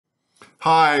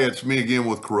Hi, it's me again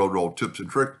with Corel Tips and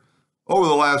Tricks. Over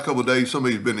the last couple of days,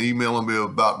 somebody's been emailing me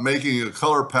about making a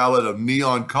color palette of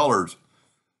neon colors.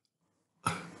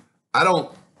 I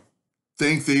don't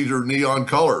think these are neon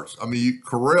colors. I mean,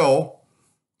 Corel,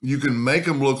 you can make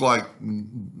them look like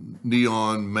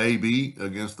neon maybe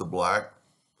against the black,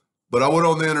 but I went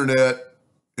on the internet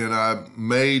and I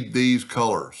made these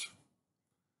colors.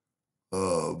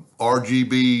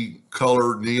 RGB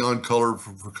color, neon color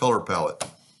for color palette.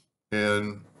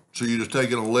 And so you're just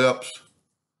taking ellipse.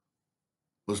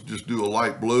 Let's just do a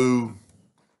light blue,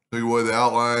 take away the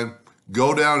outline,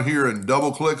 go down here and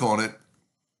double click on it,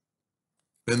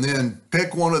 and then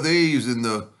pick one of these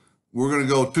we're gonna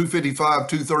go 255,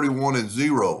 231, and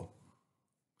 0.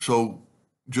 So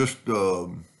just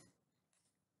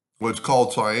what's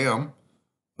called cyan,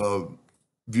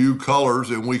 view colors,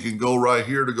 and we can go right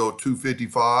here to go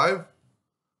 255.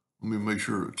 Let me make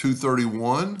sure,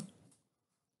 231,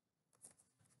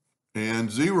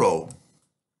 and 0.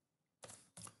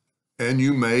 And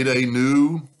you made a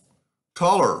new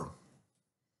color.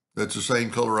 That's the same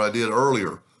color I did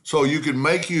earlier. So you can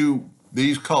make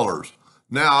these colors.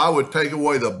 Now I would take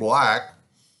away the black,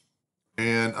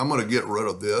 and I'm gonna get rid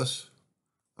of this.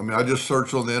 I mean, I just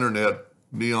searched on the internet,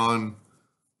 neon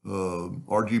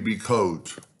RGB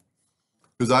codes.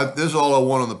 Because this is all I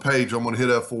want on the page. I'm gonna hit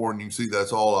F4 and you can see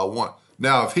that's all I want.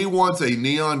 Now, if he wants a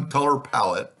neon color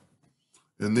palette,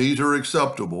 and these are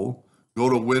acceptable, go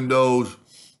to Windows,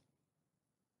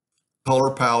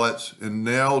 Color Palettes, and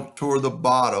now toward the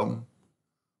bottom,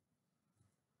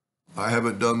 I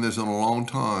haven't done this in a long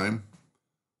time,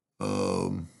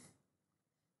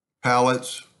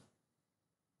 palettes.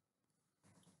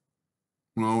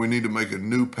 Well, we need to make a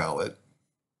new palette.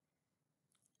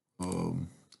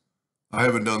 I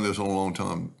haven't done this in a long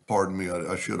time. Pardon me,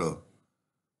 I should have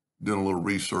done a little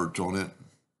research on it.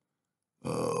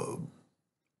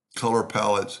 Color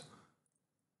palettes.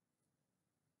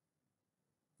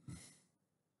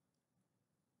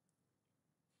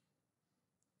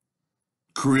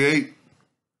 Create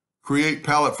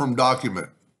palette from document.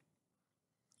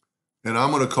 And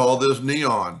I'm going to call this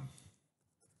neon.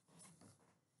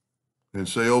 And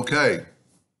say, okay.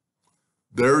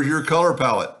 There's your color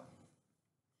palette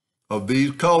of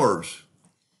these colors.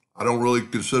 I don't really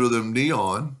consider them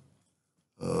neon.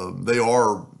 They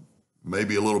are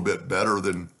maybe a little bit better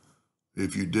than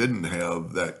if you didn't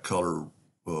have that color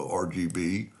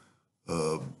RGB,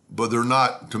 but they're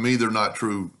not, to me, they're not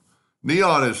true.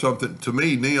 Neon is something, to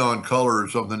me, neon color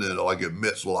is something that like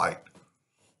emits light,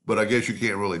 but I guess you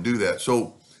can't really do that.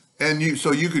 So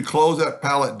you could close that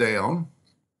palette down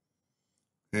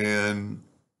and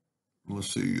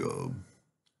let's see,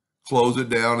 close it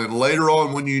down. And later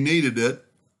on when you needed it,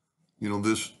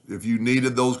 if you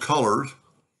needed those colors,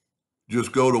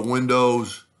 just go to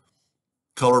Windows,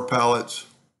 Color Palettes,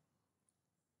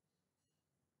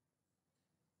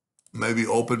 maybe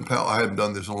open palette. I haven't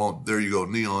done this in a long, there you go,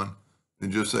 neon,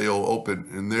 and just say, oh, open,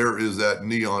 and there is that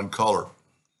neon color.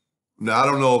 Now, I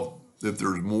don't know if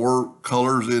there's more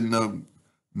colors in the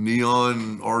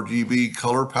neon RGB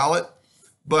color palette,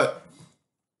 but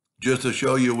just to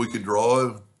show you, we could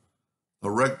draw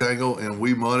a rectangle and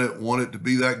we want it to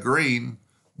be that green.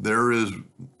 There is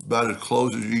about as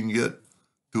close as you can get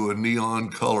to a neon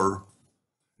color.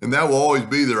 And that will always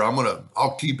be there.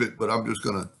 I'll keep it, but I'm just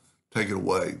gonna take it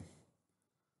away.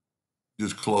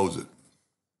 Just close it.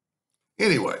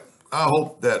 Anyway, I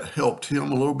hope that helped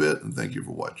him a little bit, and thank you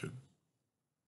for watching.